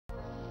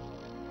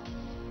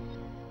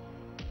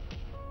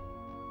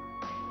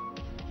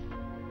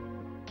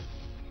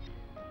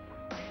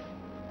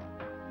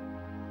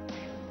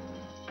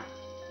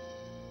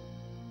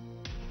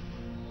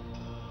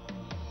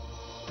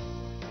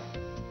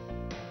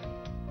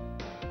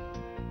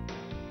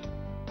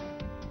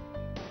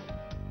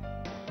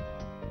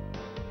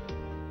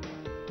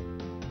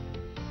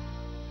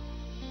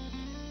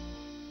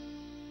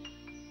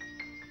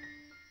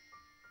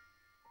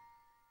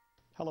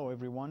Hello,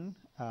 everyone.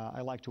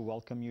 I'd like to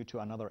welcome you to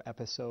another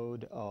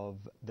episode of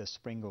The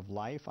Spring of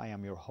Life. I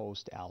am your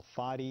host, Al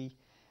Fadi,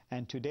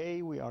 and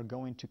today we are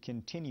going to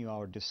continue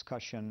our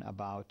discussion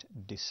about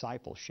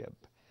discipleship.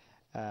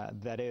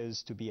 That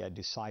is, to be a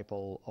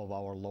disciple of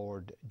our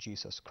Lord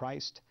Jesus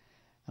Christ.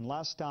 And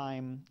last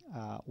time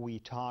we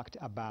talked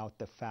about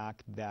the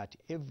fact that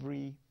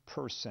every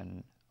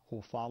person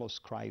who follows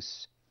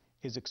Christ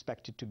is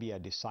expected to be a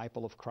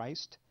disciple of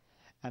Christ,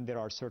 and there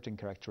are certain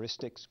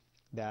characteristics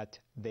that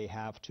they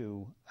have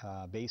to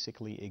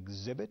basically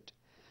exhibit,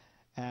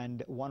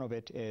 and one of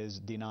it is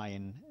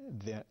denying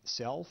the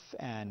self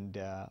and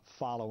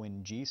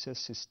following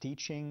Jesus'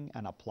 teaching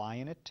and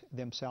applying it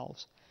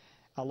themselves,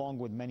 along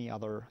with many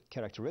other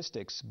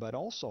characteristics. But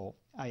also,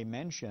 I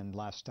mentioned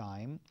last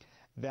time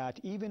that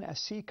even a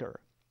seeker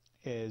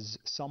is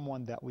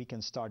someone that we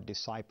can start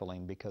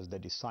discipling, because the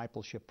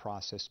discipleship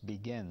process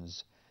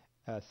begins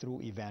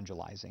through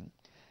evangelizing.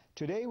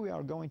 Today we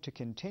are going to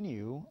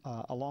continue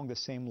along the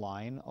same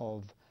line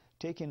of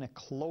taking a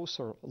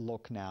closer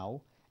look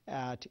now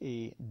at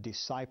a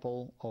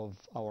disciple of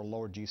our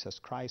Lord Jesus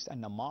Christ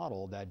and the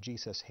model that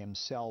Jesus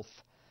himself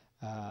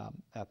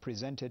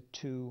presented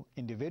to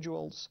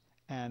individuals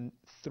and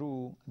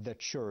through the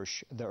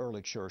church, the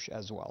early church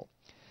as well.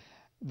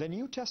 The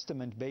New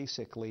Testament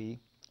basically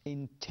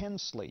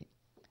intensely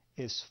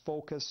is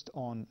focused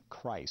on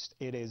Christ.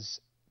 It is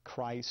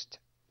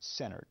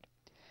Christ-centered.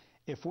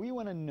 If we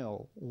want to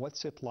know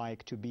what's it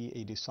like to be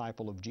a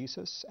disciple of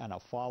Jesus and a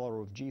follower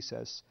of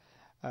Jesus,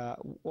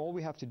 all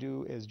we have to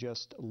do is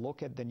just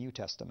look at the New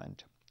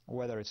Testament,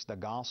 whether it's the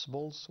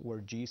Gospels,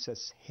 where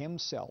Jesus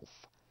himself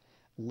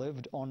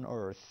lived on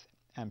earth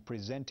and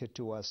presented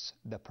to us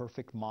the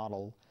perfect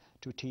model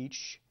to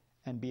teach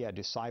and be a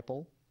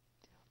disciple,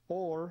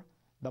 or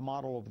the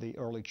model of the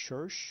early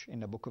church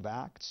in the book of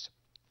Acts,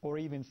 or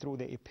even through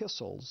the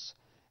epistles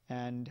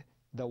and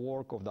the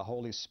work of the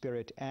Holy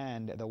Spirit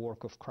and the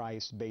work of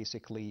Christ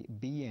basically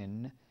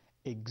being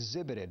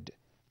exhibited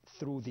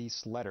through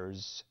these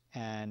letters,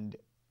 and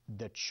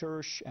the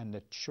church and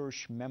the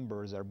church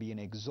members are being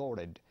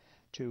exhorted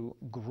to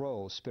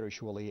grow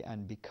spiritually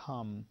and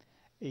become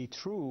a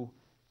true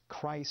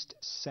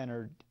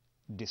Christ-centered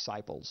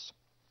disciples.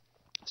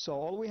 So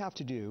all we have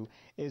to do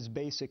is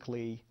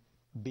basically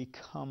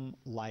become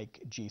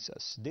like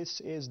Jesus.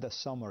 This is the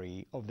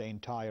summary of the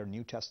entire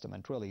New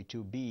Testament, really,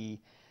 to be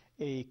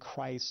a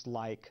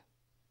Christ-like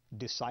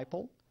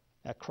disciple,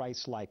 a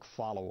Christ-like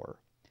follower.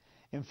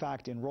 In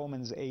fact, in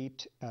Romans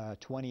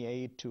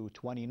 8:28 to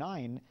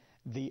 29,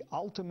 the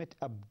ultimate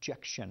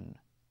objection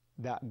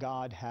that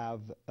God have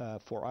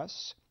for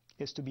us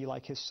is to be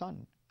like his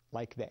Son,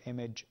 like the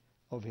image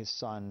of his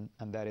Son,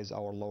 and that is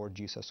our Lord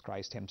Jesus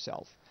Christ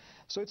himself.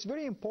 So it's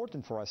very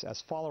important for us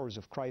as followers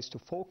of Christ to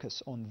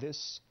focus on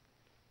this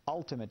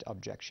ultimate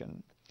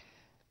objection.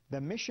 The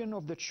mission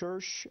of the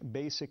church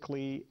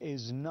basically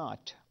is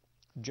not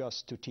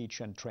just to teach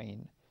and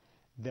train.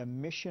 The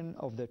mission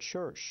of the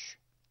church,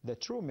 the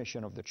true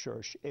mission of the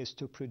church, is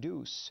to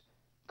produce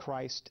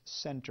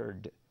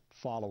Christ-centered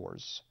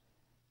followers,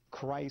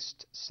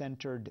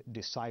 Christ-centered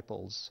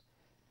disciples,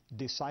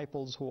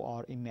 disciples who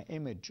are in the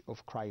image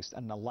of Christ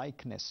and the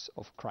likeness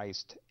of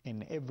Christ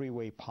in every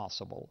way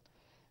possible,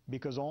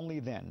 because only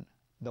then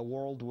the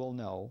world will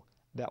know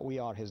that we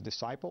are his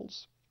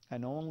disciples,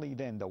 and only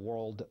then the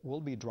world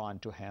will be drawn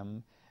to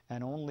him,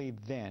 and only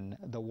then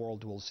the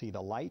world will see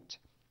the light,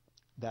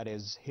 that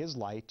is his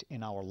light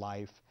in our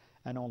life,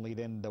 and only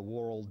then the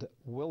world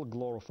will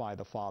glorify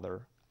the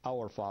Father,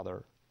 our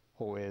Father,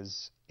 who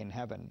is in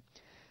heaven.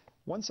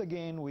 Once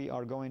again, we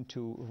are going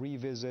to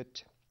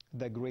revisit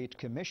the Great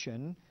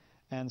Commission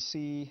and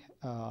see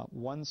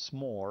once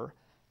more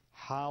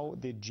how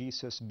did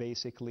Jesus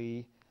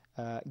basically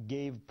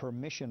gave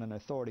permission and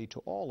authority to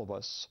all of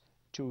us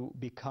to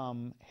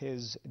become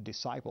his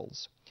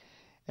disciples.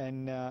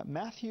 In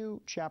Matthew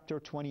chapter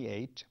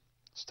 28,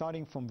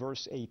 starting from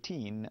verse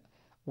 18,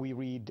 we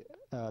read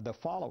the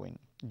following.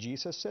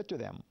 Jesus said to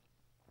them,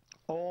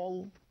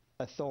 "All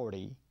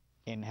authority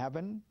in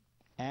heaven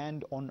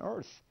and on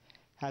earth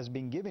has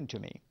been given to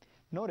me."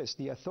 Notice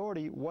the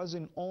authority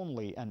wasn't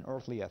only an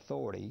earthly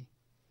authority,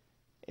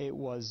 it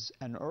was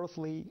an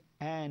earthly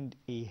and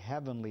a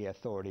heavenly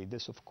authority.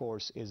 This, of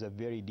course, is a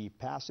very deep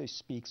passage,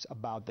 speaks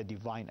about the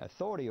divine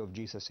authority of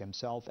Jesus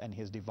himself and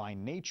his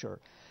divine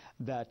nature,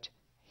 that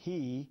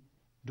he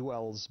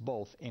dwells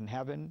both in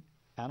heaven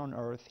and on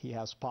earth. He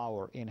has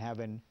power in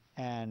heaven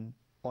and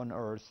on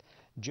earth,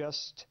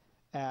 just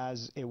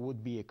as it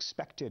would be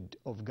expected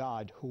of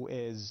God, who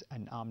is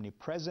an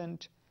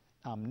omnipresent,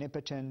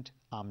 omnipotent,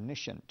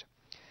 omniscient.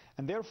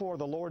 And therefore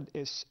the Lord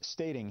is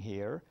stating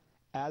here,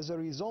 as a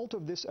result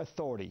of this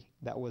authority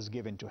that was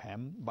given to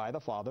him by the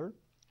Father,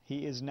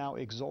 he is now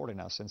exhorting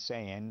us and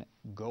saying,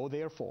 "Go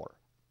therefore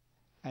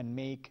and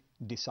make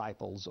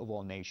disciples of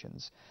all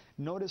nations."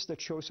 Notice the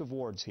choice of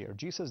words here.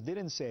 Jesus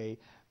didn't say,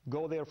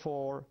 "Go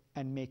therefore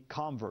and make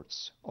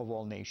converts of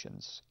all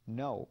nations."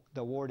 No,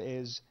 the word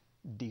is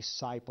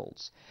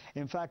disciples.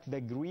 In fact,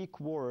 the Greek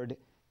word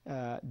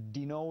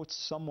denotes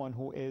someone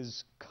who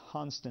is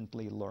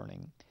constantly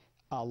learning,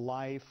 a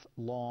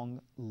lifelong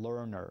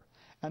learner.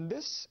 And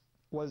this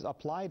was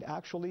applied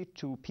actually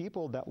to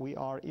people that we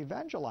are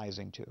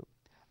evangelizing to,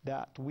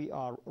 that we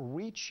are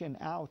reaching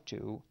out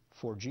to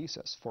for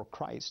Jesus, for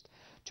Christ,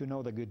 to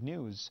know the good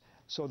news.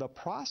 So the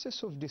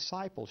process of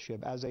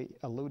discipleship, as I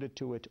alluded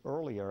to it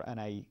earlier, and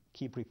I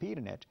keep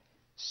repeating it,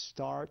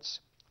 starts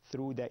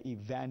through the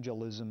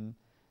evangelism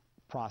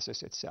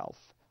process itself.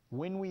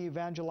 When we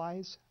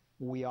evangelize,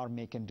 we are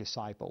making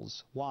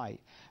disciples. Why?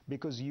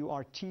 Because you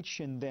are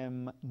teaching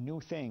them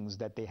new things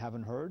that they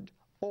haven't heard,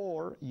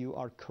 or you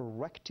are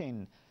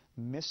correcting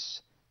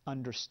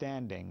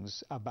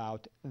misunderstandings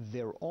about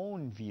their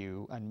own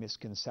view and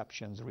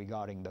misconceptions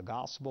regarding the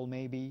gospel,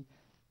 maybe,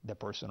 the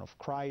person of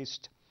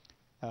Christ,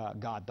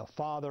 God the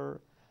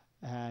Father,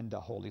 and the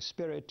Holy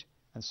Spirit,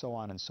 and so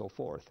on and so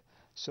forth.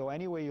 So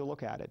any way you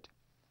look at it,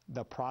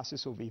 the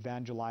process of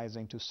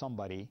evangelizing to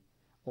somebody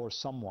or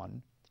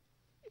someone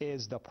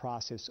is the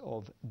process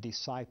of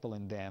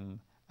discipling them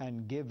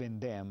and giving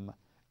them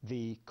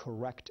the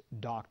correct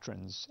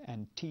doctrines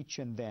and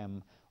teaching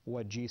them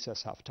what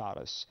Jesus have taught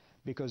us.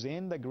 Because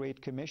in the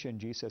Great Commission,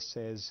 Jesus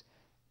says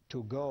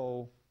to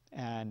go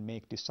and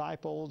make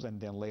disciples,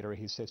 and then later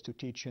he says to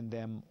teaching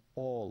them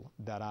all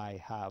that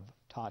I have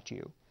taught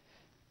you.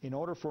 In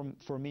order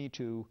for me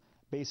to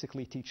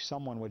basically teach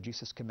someone what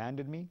Jesus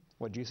commanded me,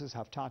 what Jesus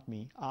have taught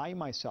me, I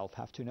myself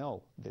have to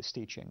know this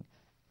teaching.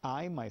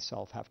 I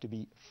myself have to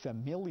be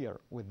familiar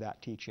with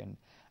that teaching.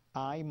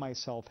 I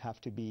myself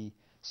have to be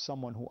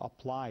someone who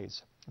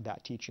applies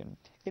that teaching.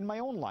 In my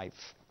own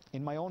life,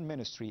 in my own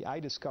ministry, I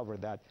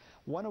discovered that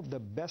one of the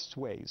best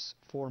ways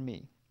for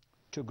me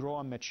to grow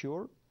and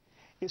mature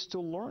is to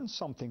learn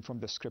something from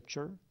the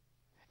Scripture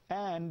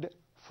and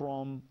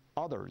from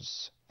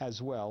others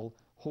as well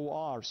who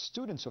are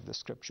students of the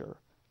Scripture,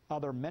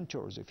 other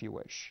mentors if you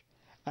wish,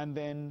 and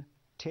then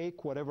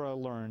take whatever I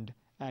learned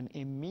and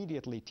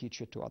immediately teach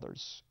it to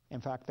others.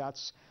 In fact,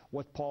 that's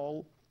what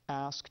Paul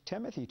asked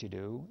Timothy to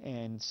do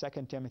in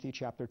 2 Timothy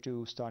chapter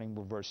 2, starting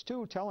with verse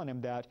 2, telling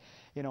him that,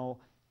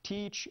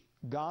 teach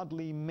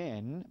godly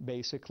men,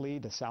 basically,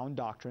 the sound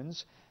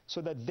doctrines,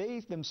 so that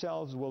they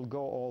themselves will go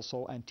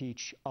also and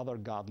teach other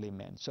godly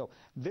men. So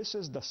this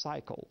is the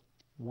cycle.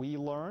 We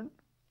learn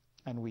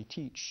and we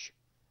teach,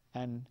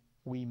 and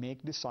we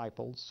make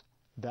disciples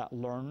that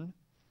learn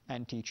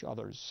and teach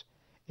others.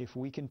 If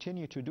we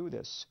continue to do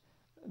this,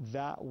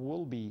 that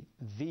will be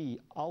the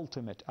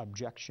ultimate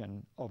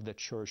objection of the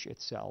church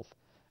itself.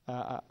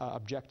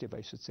 Objective,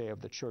 I should say,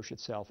 of the church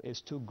itself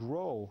is to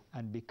grow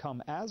and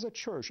become, as a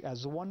church,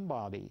 as one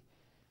body,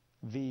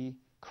 the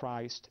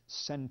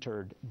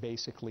Christ-centered,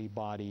 basically,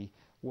 body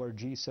where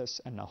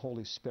Jesus and the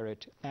Holy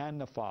Spirit and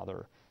the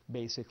Father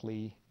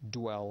basically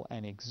dwell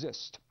and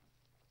exist.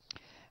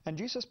 And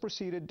Jesus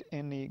proceeded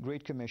in the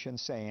Great Commission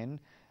saying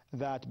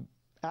that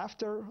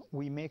after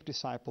we make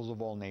disciples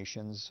of all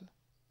nations,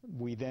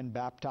 we then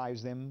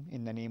baptize them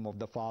in the name of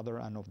the Father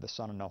and of the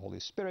Son and the Holy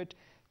Spirit,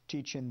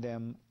 teaching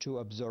them to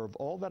observe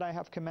all that I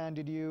have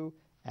commanded you,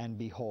 and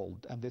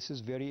behold, and this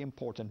is very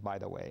important, by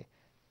the way,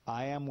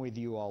 I am with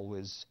you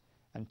always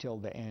until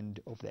the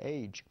end of the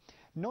age.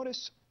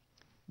 Notice,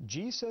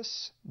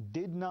 Jesus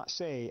did not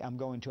say, I'm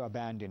going to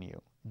abandon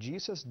you.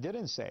 Jesus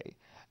didn't say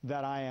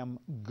that I am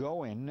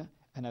going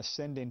and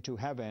ascending to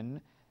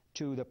heaven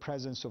to the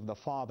presence of the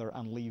Father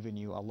and leaving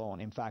you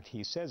alone. In fact,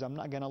 he says, I'm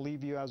not going to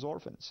leave you as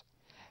orphans.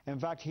 In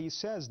fact, he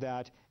says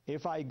that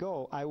if I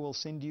go, I will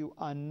send you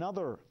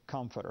another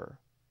comforter,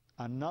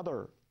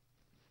 another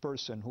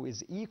person who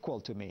is equal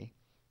to me,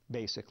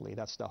 basically.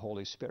 That's the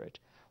Holy Spirit.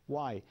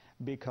 Why?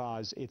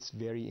 Because it's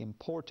very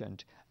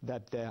important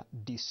that the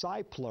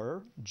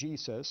discipler,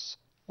 Jesus,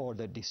 or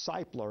the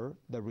discipler,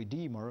 the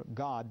Redeemer,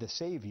 God, the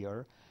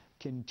Savior,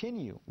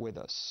 continue with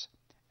us.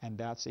 And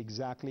that's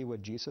exactly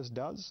what Jesus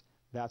does.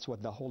 That's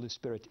what the Holy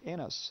Spirit in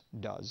us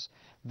does.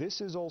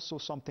 This is also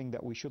something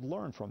that we should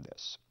learn from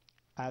this.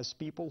 As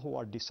people who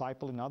are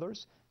discipling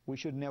others, we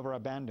should never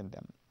abandon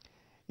them.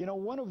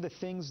 One of the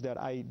things that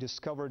I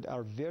discovered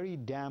are very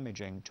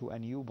damaging to a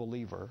new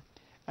believer,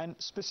 and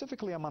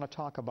specifically I'm going to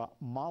talk about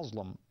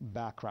Muslim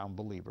background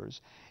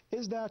believers,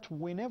 is that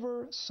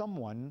whenever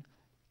someone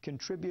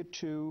contributes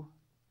to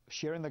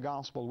sharing the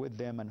gospel with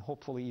them and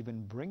hopefully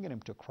even bringing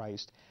them to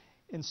Christ,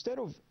 instead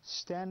of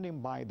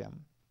standing by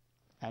them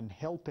and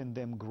helping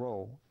them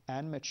grow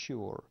and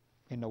mature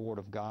in the Word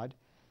of God,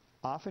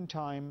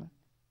 oftentimes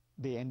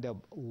they end up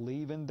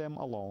leaving them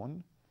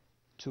alone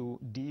to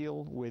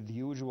deal with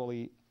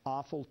usually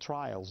awful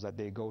trials that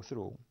they go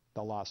through.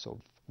 The loss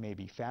of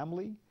maybe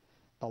family,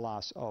 the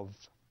loss of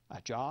a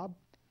job,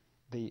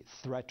 the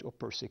threat of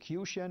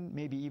persecution,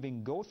 maybe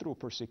even go through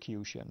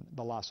persecution,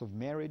 the loss of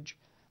marriage,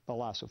 the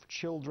loss of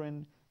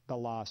children, the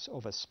loss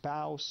of a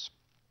spouse,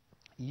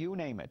 you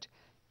name it.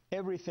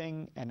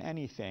 Everything and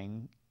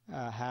anything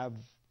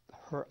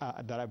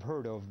that I've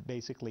heard of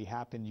basically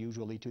happen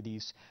usually to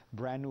these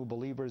brand new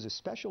believers,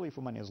 especially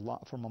from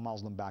a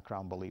Muslim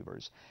background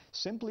believers,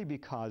 simply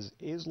because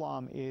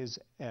Islam is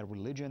a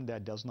religion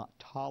that does not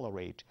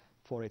tolerate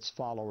for its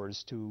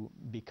followers to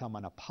become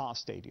an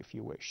apostate, if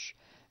you wish.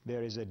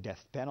 There is a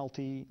death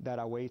penalty that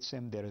awaits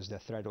him. There is the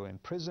threat of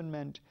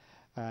imprisonment,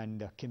 and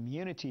the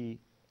community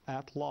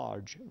at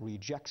large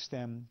rejects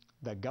them.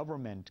 The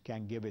government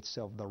can give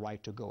itself the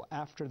right to go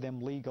after them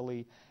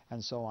legally,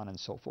 and so on and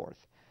so forth.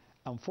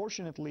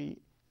 Unfortunately,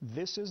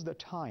 this is the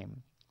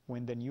time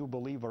when the new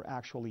believer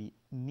actually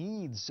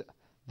needs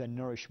the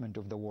nourishment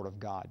of the Word of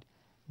God,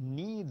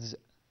 needs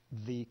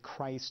the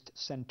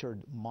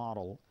Christ-centered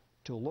model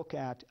to look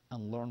at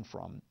and learn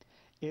from.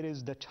 It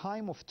is the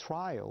time of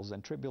trials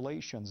and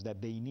tribulations that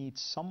they need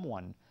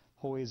someone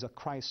who is a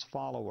Christ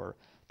follower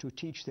to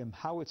teach them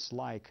how it's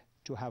like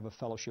to have a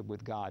fellowship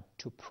with God,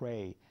 to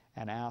pray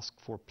and ask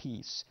for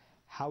peace,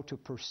 how to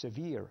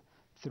persevere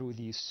through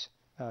these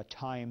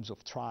times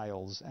of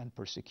trials and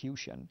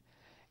persecution.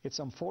 It's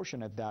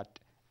unfortunate that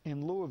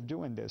in lieu of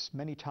doing this,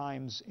 many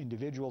times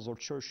individuals or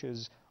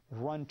churches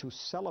run to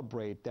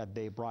celebrate that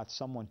they brought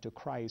someone to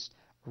Christ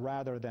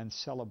rather than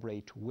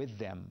celebrate with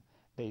them.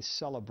 They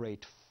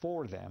celebrate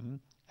for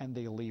them and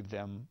they leave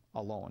them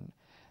alone.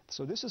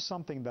 So this is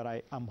something that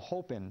I'm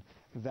hoping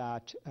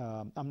that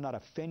I'm not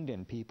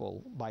offending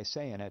people by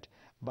saying it,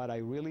 but I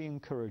really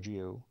encourage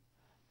you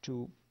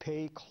to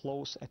pay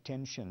close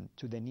attention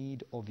to the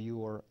need of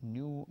your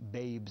new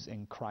babes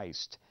in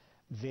Christ.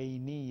 They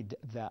need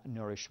that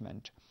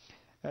nourishment.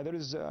 There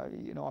is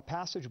a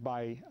passage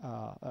by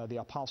the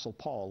Apostle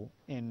Paul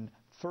in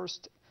 1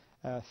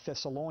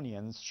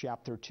 Thessalonians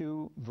chapter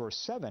 2, verse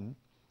 7.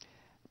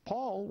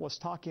 Paul was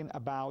talking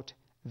about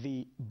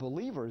the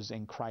believers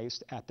in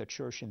Christ at the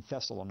church in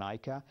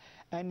Thessalonica,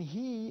 and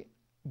he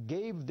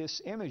gave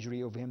this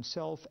imagery of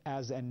himself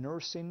as a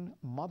nursing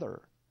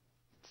mother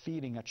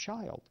feeding a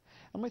child.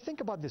 And we think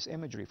about this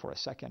imagery for a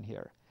second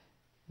here.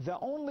 The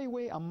only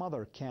way a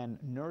mother can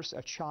nurse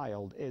a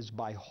child is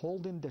by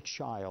holding the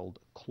child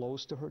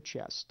close to her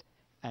chest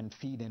and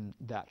feeding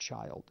that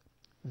child.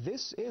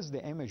 This is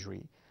the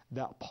imagery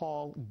that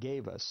Paul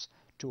gave us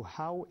to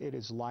how it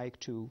is like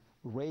to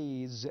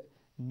raise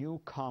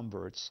new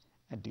converts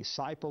and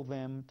disciple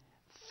them,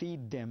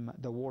 feed them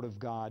the Word of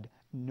God,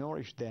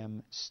 nourish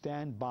them,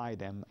 stand by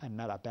them, and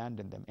not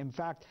abandon them. In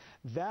fact,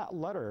 that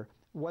letter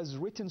was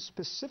written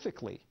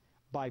specifically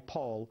by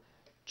Paul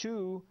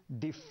to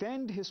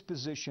defend his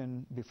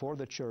position before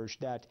the church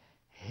that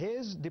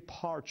his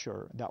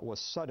departure that was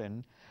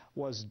sudden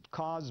was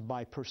caused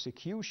by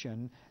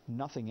persecution,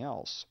 nothing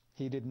else.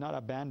 He did not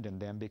abandon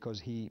them because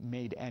he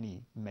made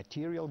any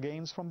material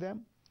gains from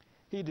them.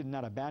 He did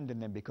not abandon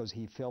them because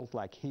he felt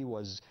like he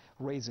was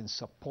raising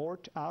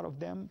support out of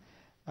them.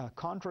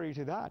 Contrary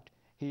to that,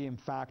 he in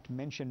fact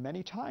mentioned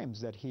many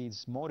times that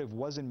his motive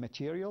wasn't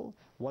material,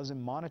 wasn't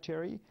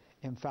monetary,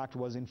 in fact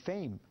was in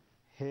fame.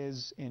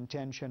 His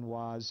intention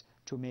was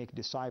to make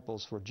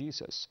disciples for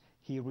Jesus.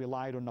 He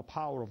relied on the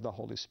power of the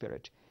Holy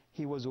Spirit.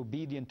 He was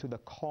obedient to the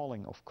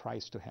calling of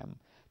Christ to him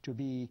to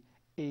be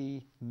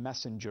a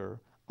messenger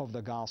of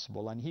the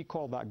gospel. And he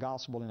called that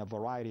gospel in a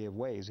variety of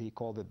ways. He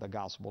called it the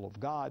gospel of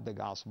God, the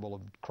gospel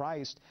of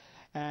Christ,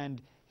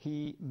 and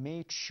he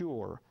made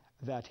sure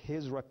that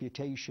his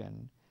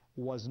reputation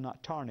was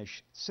not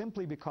tarnished,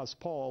 simply because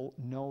Paul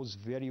knows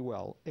very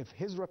well if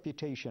his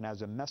reputation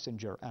as a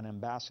messenger and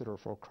ambassador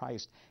for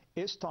Christ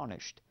is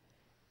tarnished,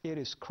 it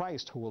is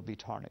Christ who will be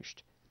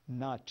tarnished,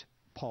 not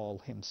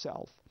Paul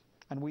himself.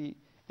 And we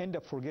end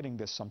up forgetting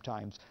this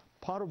sometimes.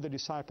 Part of the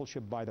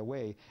discipleship, by the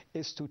way,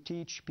 is to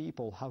teach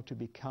people how to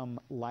become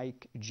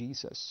like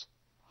Jesus,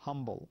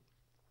 humble,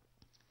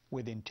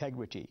 with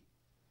integrity.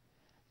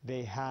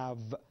 They have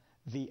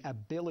the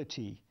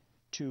ability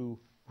to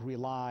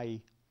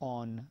rely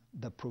on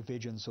the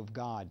provisions of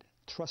God,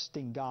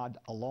 trusting God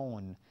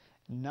alone,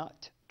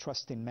 not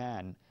trusting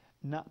man,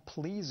 not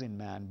pleasing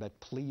man, but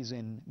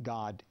pleasing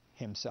God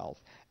himself.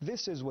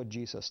 This is what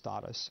Jesus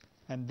taught us,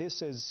 and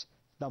this is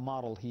the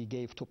model he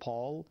gave to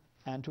Paul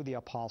and to the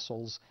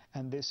apostles,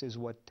 and this is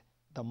what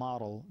the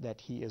model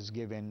that he is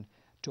given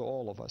to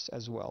all of us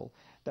as well.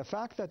 The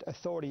fact that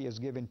authority is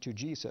given to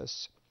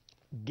Jesus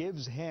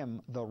gives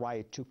him the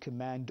right to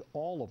command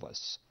all of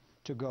us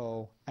to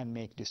go and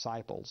make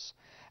disciples.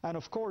 And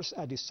of course,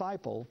 a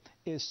disciple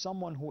is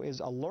someone who is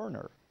a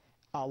learner,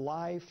 a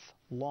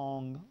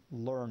lifelong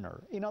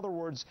learner. In other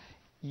words,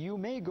 you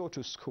may go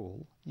to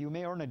school, you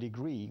may earn a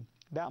degree,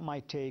 that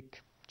might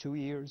take 2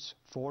 years,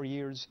 4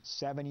 years,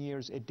 7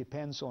 years, it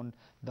depends on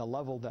the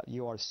level that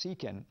you are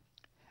seeking.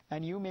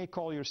 And you may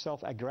call yourself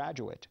a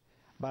graduate,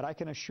 but I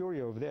can assure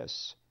you of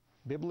this,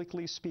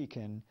 biblically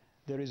speaking,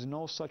 there is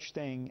no such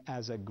thing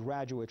as a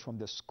graduate from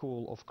the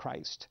school of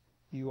Christ.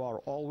 You are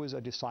always a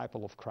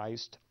disciple of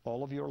Christ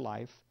all of your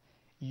life.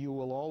 You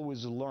will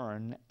always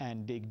learn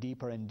and dig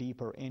deeper and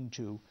deeper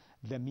into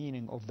the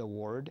meaning of the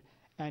word,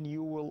 and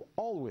you will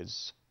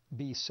always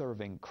be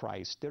serving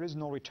Christ. There is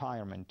no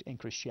retirement in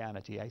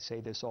Christianity. I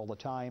say this all the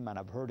time, and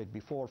I've heard it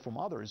before from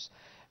others.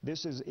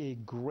 This is a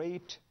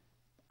great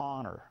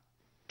honor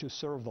to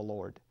serve the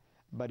Lord.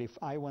 But if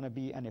I want to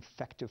be an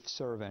effective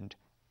servant,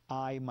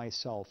 I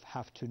myself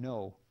have to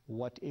know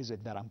what is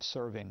it that I'm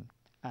serving.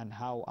 and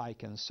how I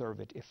can serve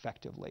it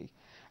effectively.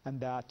 And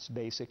that's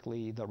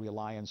basically the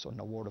reliance on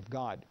the Word of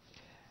God.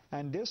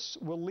 And this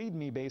will lead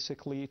me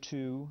basically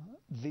to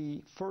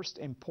the first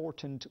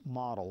important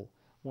model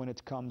when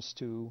it comes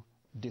to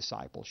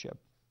discipleship,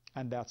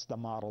 and that's the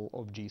model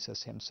of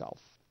Jesus himself.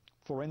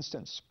 For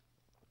instance,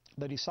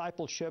 the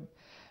discipleship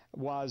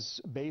was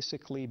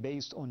basically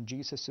based on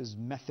Jesus'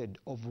 method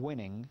of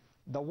winning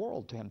the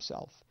world to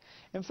himself.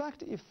 In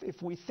fact,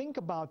 if we think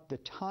about the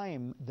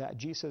time that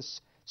Jesus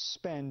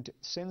spent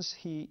since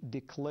he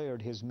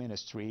declared his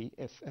ministry,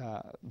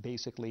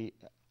 basically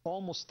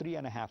almost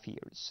 3.5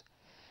 years.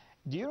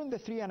 During the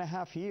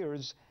 3.5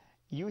 years,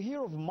 you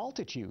hear of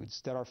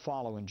multitudes that are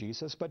following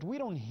Jesus, but we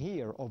don't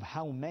hear of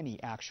how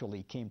many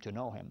actually came to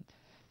know him.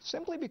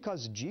 Simply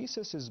because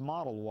Jesus'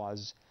 model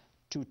was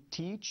to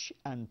teach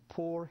and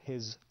pour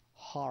his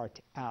heart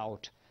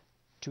out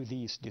to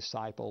these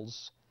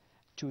disciples,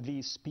 to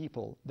these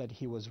people that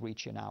he was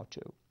reaching out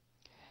to.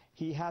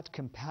 He had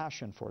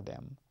compassion for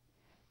them.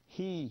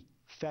 He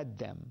fed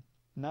them,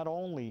 not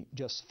only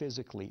just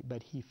physically,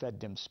 but he fed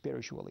them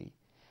spiritually.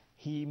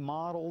 He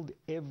modeled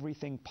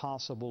everything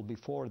possible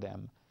before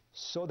them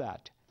so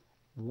that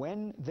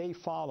when they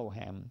follow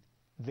him,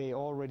 they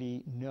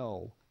already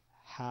know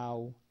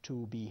how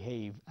to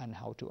behave and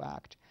how to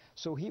act.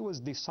 So he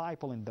was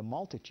discipling the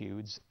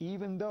multitudes,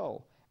 even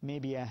though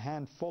maybe a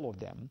handful of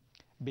them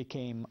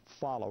became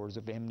followers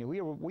of him.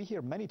 We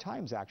hear many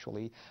times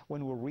actually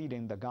when we're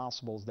reading the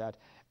Gospels that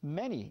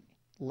many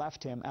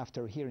left him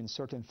after hearing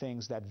certain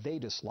things that they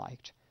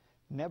disliked.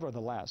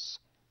 Nevertheless,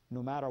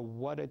 no matter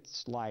what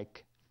it's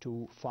like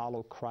to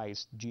follow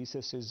Christ,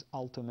 Jesus'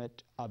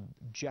 ultimate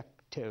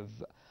objective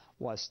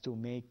was to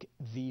make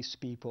these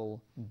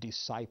people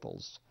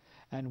disciples.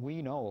 And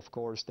we know, of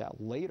course, that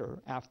later,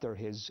 after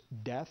his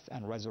death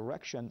and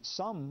resurrection,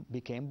 some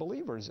became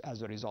believers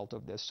as a result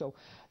of this.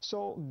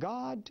 So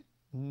God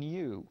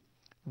knew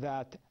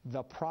that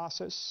the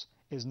process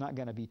is not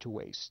going to be to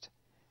waste.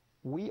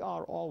 We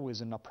are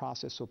always in the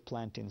process of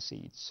planting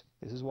seeds.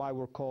 This is why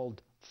we're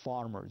called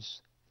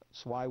farmers.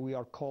 That's why we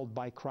are called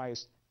by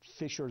Christ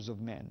fishers of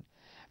men.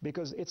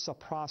 Because it's a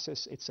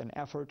process, it's an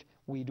effort.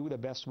 We do the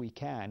best we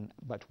can,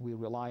 but we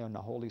rely on the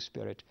Holy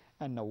Spirit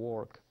and the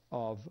work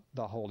of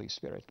the Holy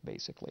Spirit,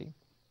 basically.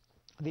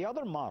 The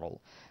other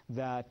model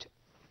that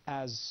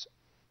as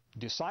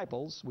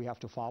disciples we have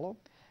to follow,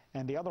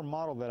 and the other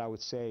model that I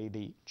would say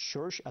the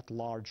church at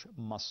large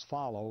must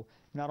follow,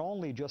 not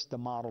only just the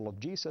model of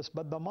Jesus,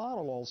 but the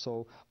model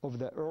also of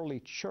the early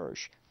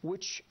church,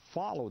 which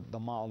followed the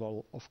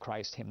model of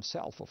Christ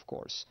himself, of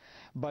course.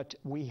 But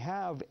we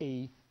have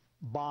a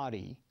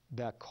body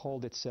that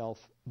called itself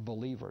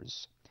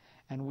believers,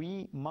 and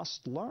we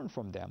must learn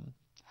from them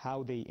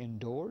how they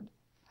endured,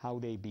 how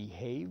they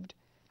behaved,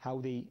 how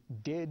they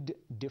did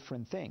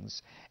different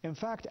things. In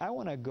fact, I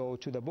want to go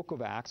to the book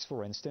of Acts,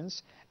 for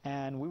instance,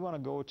 and we want to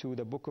go to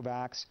the book of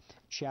Acts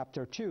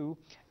chapter 2.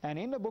 And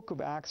in the book of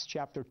Acts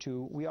chapter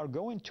 2, we are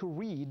going to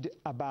read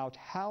about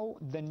how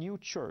the new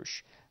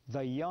church,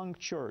 the young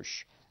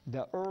church,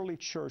 the early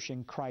church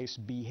in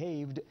Christ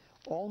behaved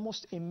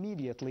almost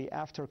immediately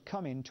after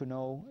coming to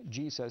know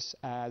Jesus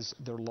as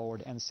their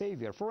Lord and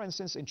Savior. For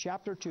instance, in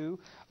chapter 2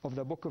 of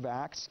the book of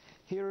Acts,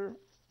 here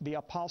the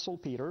Apostle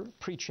Peter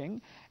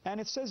preaching, and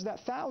it says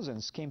that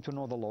thousands came to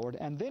know the Lord.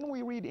 And then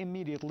we read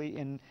immediately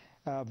in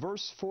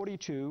verse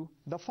 42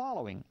 the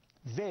following.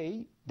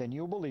 They, the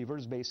new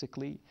believers,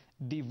 basically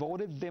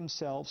devoted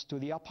themselves to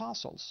the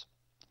apostles.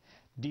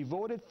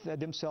 Devoted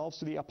themselves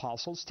to the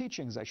apostles'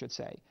 teachings, I should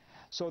say.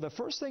 So the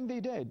first thing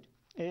they did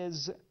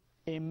is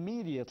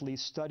immediately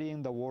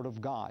studying the Word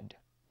of God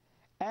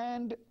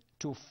and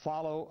to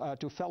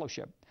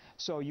fellowship.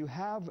 So you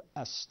have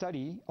a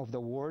study of the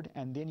Word,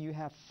 and then you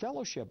have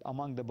fellowship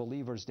among the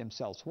believers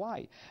themselves.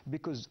 Why?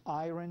 Because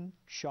iron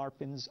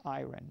sharpens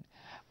iron.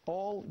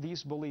 All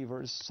these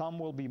believers, some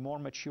will be more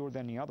mature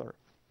than the other.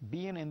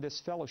 Being in this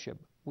fellowship,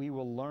 we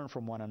will learn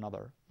from one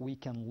another. We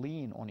can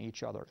lean on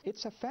each other.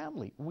 It's a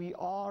family. We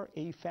are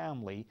a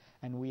family,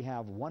 and we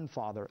have one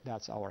Father.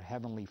 That's our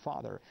Heavenly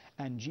Father.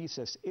 And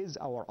Jesus is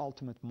our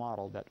ultimate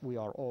model that we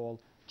are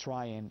all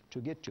trying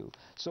to get to.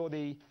 So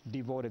they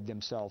devoted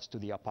themselves to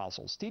the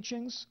apostles'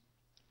 teachings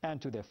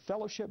and to the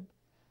fellowship,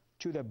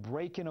 to the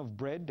breaking of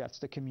bread, that's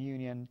the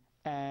communion,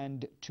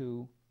 and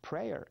to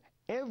prayer.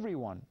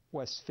 Everyone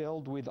was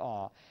filled with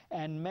awe,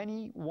 and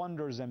many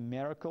wonders and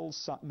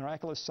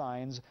miraculous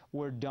signs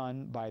were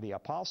done by the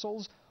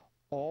apostles.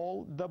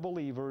 All the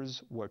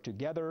believers were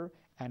together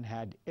and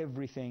had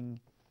everything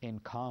in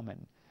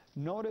common.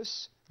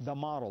 Notice the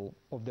model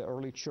of the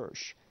early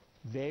church.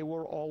 They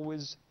were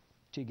always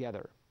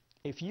together.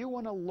 If you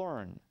want to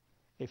learn,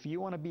 if you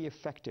want to be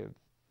effective,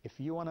 if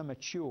you want to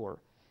mature,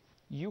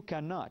 you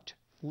cannot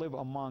live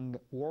among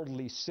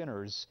worldly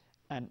sinners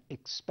and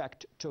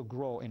expect to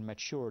grow in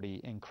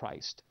maturity in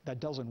Christ. That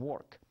doesn't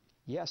work.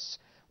 Yes,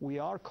 we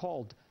are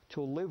called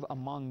to live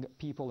among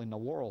people in the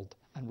world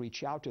and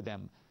reach out to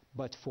them,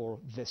 but for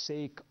the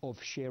sake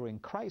of sharing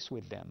Christ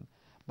with them.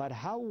 But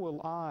how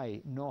will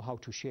I know how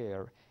to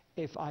share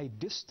if I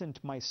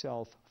distant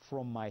myself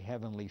from my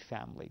heavenly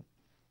family.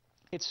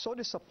 It's so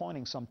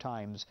disappointing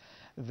sometimes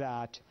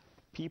that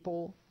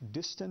people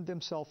distant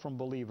themselves from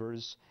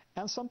believers,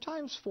 and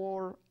sometimes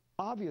for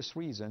obvious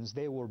reasons.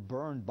 They were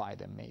burned by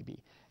them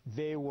maybe.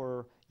 They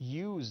were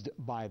used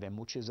by them,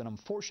 which is an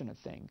unfortunate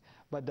thing.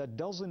 But that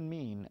doesn't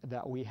mean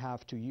that we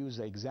have to use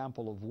the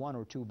example of one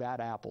or two bad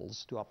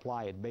apples to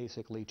apply it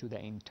basically to the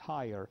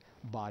entire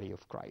body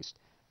of Christ.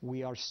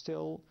 We are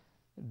still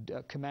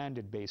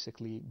commanded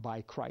basically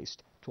by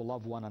Christ to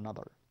love one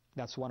another.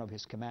 That's one of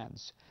his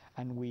commands.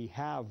 And we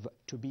have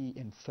to be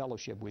in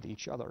fellowship with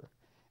each other.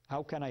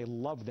 How can I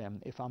love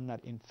them if I'm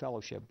not in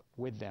fellowship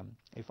with them,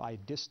 if I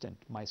distant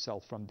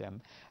myself from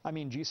them? I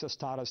mean, Jesus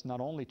taught us not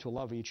only to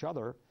love each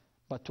other,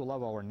 but to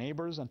love our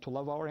neighbors and to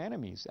love our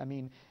enemies. I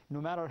mean,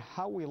 no matter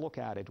how we look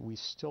at it, we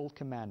still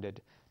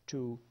commanded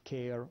to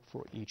care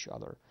for each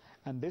other.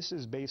 And this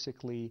is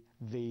basically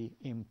the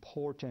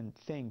important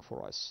thing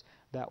for us,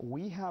 that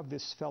we have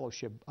this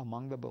fellowship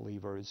among the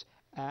believers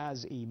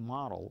as a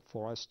model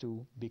for us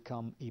to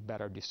become a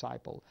better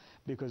disciple.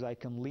 Because I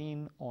can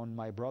lean on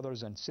my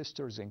brothers and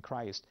sisters in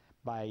Christ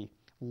by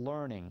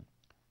learning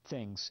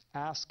things,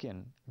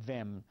 asking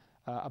them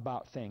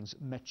about things,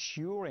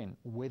 maturing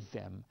with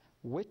them,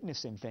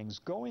 witnessing things,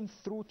 going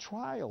through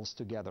trials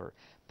together.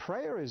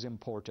 Prayer is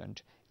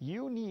important.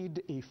 You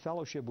need a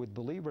fellowship with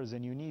believers,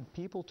 and you need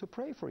people to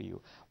pray for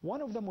you. One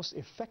of the most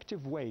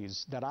effective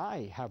ways that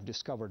I have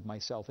discovered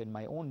myself in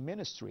my own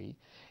ministry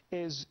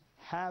is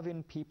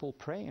having people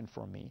praying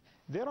for me.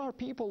 There are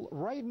people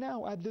right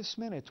now at this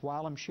minute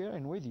while I'm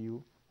sharing with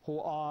you who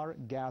are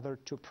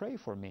gathered to pray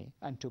for me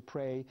and to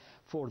pray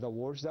for the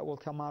words that will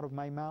come out of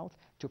my mouth,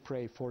 to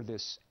pray for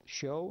this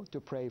show, to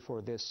pray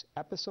for this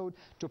episode,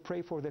 to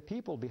pray for the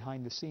people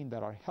behind the scene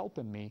that are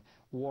helping me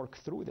work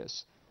through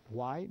this.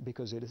 Why?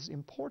 Because it is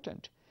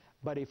important.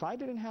 But if I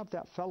didn't have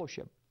that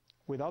fellowship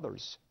with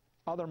others,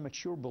 other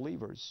mature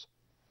believers,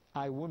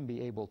 I wouldn't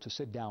be able to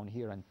sit down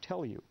here and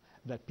tell you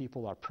that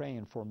people are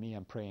praying for me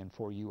and praying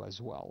for you as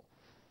well.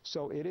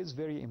 So it is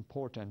very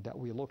important that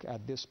we look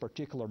at this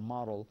particular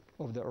model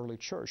of the early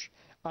church.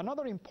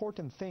 Another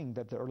important thing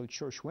that the early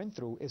church went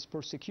through is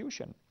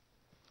persecution.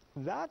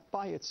 That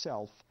by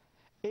itself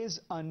is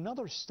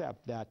another step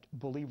that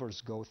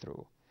believers go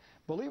through.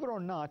 Believe it or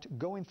not,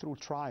 going through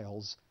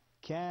trials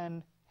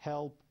can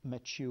help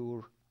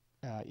mature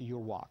your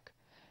walk.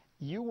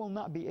 You will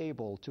not be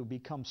able to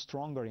become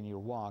stronger in your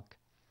walk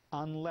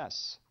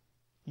unless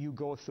you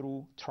go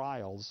through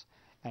trials.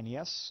 And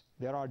yes,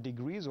 there are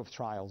degrees of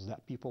trials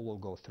that people will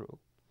go through.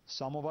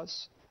 Some of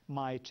us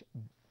might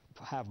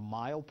have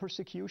mild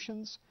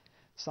persecutions.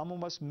 Some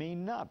of us may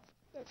not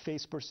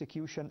face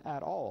persecution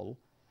at all,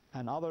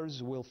 and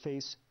others will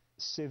face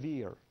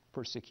severe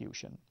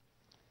persecution.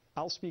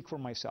 I'll speak for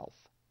myself.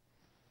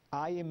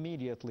 I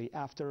immediately,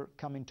 after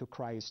coming to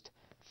Christ,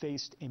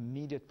 faced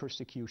immediate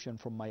persecution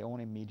from my own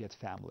immediate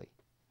family.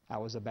 I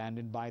was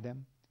abandoned by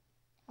them.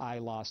 I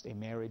lost a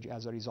marriage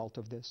as a result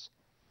of this.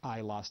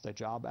 I lost a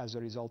job as a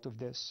result of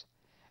this.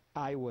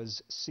 I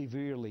was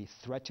severely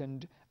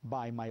threatened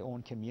by my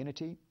own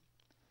community.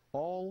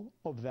 All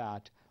of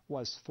that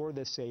was for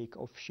the sake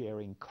of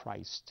sharing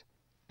Christ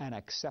and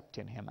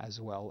accepting Him as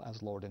well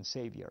as Lord and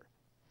Savior.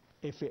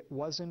 If it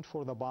wasn't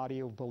for the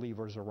body of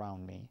believers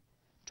around me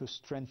to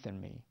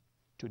strengthen me,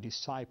 to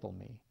disciple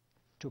me,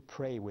 to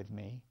pray with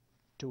me,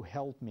 to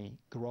help me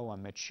grow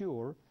and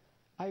mature,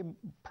 I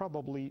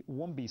probably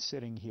won't be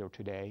sitting here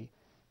today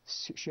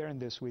sharing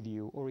this with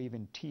you or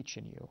even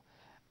teaching you.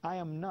 I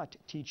am not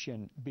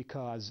teaching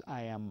because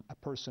I am a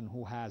person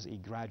who has a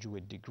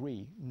graduate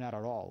degree, not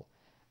at all.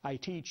 I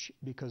teach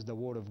because the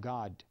Word of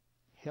God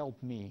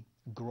helped me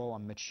grow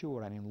and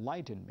mature and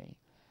enlighten me,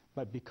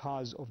 but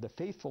because of the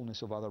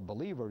faithfulness of other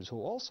believers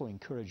who also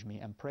encouraged me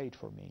and prayed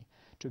for me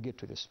to get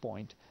to this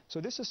point. So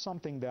this is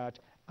something that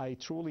I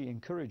truly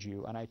encourage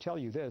you, and I tell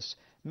you this,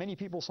 many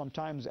people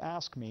sometimes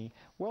ask me,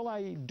 well,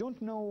 I don't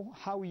know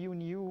how you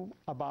knew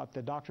about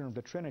the doctrine of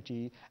the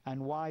Trinity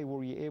and why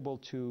were you able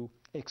to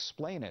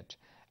explain it.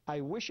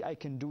 I wish I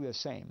can do the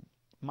same.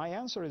 My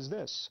answer is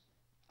this: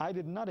 I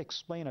did not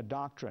explain a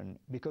doctrine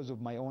because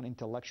of my own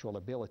intellectual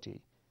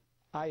ability.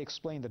 I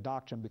explained the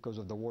doctrine because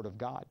of the Word of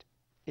God.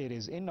 It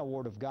is in the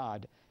Word of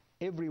God.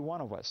 Every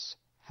one of us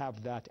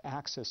have that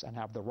access and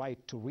have the right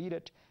to read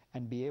it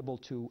and be able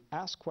to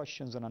ask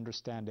questions and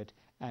understand it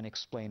and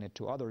explain it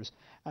to others.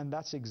 And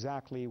that's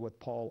exactly what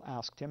Paul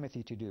asked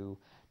Timothy to do,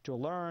 to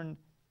learn,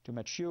 to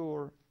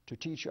mature, to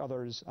teach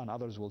others, and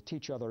others will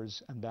teach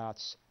others, and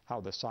that's how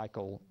the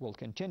cycle will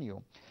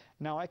continue.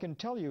 Now, I can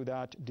tell you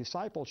that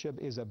discipleship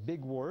is a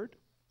big word.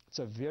 It's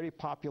a very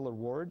popular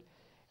word.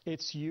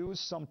 It's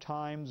used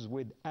sometimes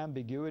with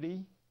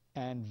ambiguity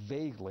and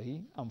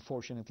vaguely,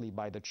 unfortunately,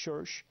 by the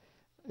church,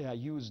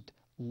 used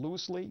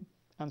loosely,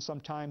 and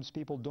sometimes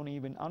people don't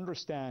even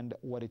understand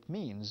what it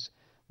means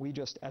we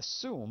just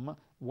assume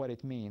what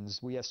it means.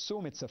 We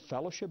assume it's a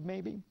fellowship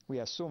maybe. We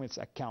assume it's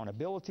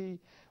accountability.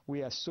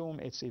 We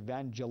assume it's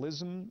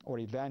evangelism or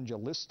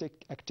evangelistic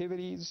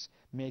activities,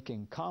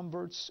 making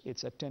converts.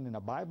 It's attending a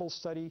Bible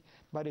study.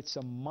 But it's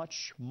a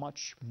much,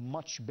 much,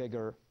 much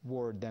bigger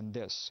word than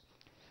this.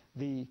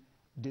 The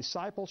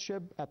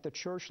discipleship at the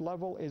church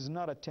level is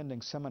not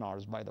attending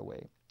seminars, by the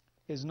way.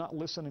 Is not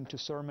listening to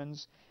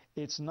sermons.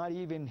 It's not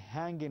even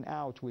hanging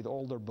out with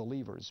older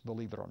believers,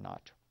 believe it or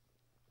not.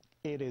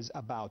 It is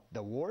about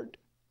the Word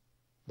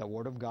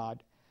of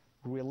God,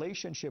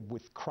 relationship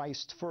with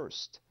Christ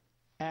first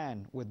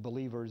and with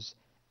believers,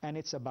 and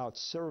it's about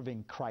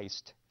serving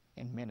Christ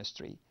in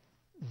ministry.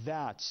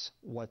 That's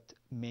what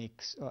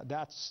makes,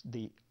 that's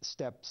the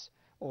steps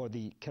or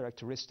the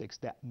characteristics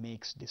that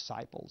makes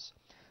disciples.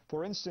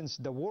 For instance,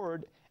 the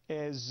Word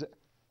is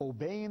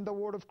obeying the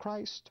Word of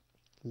Christ,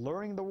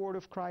 learning the Word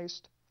of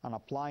Christ, and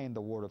applying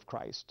the Word of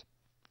Christ.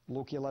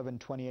 Luke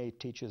 11:28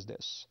 teaches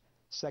this.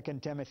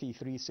 2 Timothy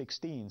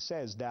 3:16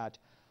 says that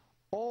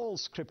all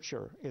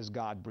Scripture is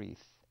God-breathed,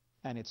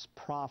 and it's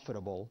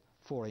profitable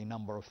for a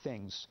number of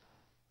things.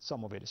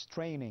 Some of it is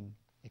training,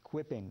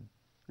 equipping,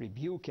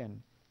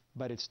 rebuking,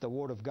 but it's the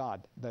Word of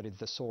God that is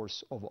the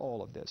source of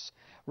all of this.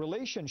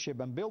 Relationship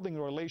and building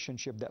a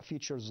relationship that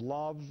features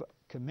love,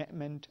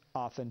 commitment,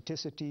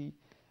 authenticity,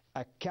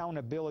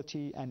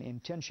 accountability, and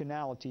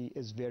intentionality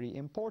is very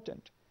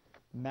important.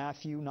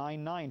 Matthew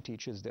 9:9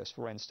 teaches this,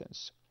 for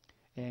instance.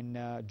 In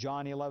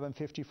John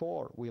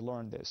 11:54, we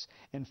learn this.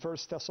 In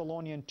 1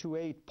 Thessalonians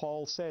 2:8,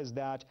 Paul says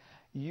that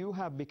you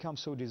have become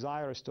so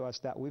desirous to us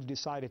that we've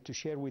decided to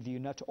share with you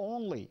not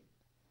only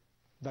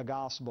the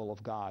gospel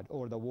of God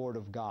or the Word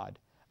of God,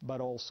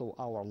 but also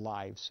our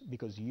lives,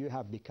 because you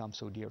have become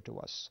so dear to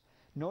us.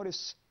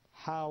 Notice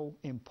how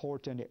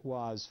important it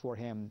was for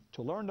him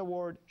to learn the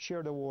Word,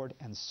 share the Word,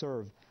 and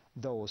serve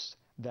those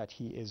that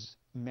he is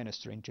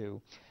ministering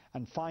to.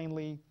 And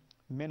finally,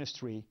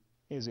 ministry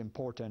is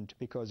important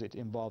because it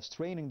involves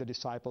training the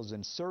disciples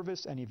in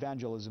service and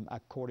evangelism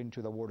according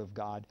to the Word of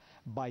God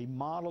by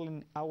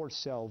modeling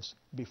ourselves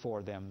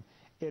before them.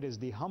 It is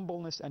the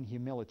humbleness and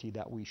humility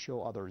that we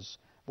show others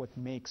what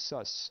makes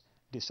us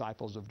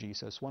disciples of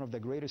Jesus. One of the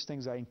greatest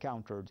things I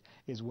encountered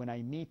is when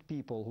I meet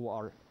people who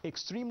are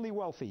extremely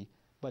wealthy,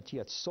 but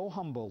yet so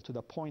humble to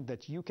the point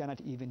that you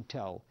cannot even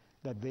tell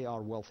that they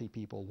are wealthy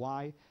people.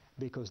 Why?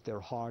 Because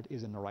their heart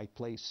is in the right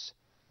place.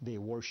 They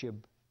worship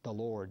the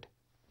Lord.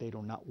 They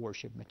do not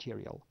worship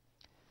material.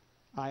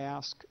 I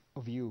ask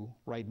of you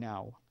right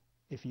now,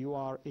 if you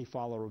are a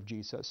follower of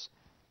Jesus,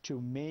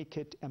 to make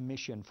it a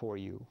mission for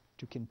you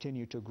to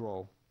continue to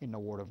grow in the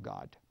Word of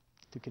God,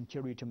 to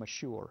continue to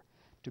mature,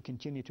 to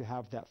continue to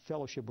have that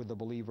fellowship with the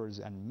believers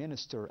and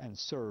minister and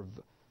serve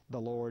the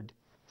Lord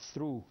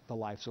through the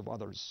lives of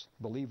others,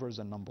 believers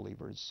and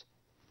non-believers.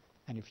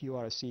 And if you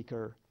are a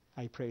seeker,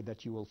 I pray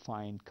that you will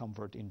find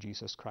comfort in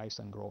Jesus Christ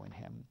and grow in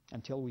Him.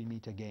 Until we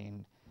meet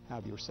again,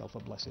 have yourself a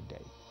blessed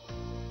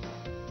day.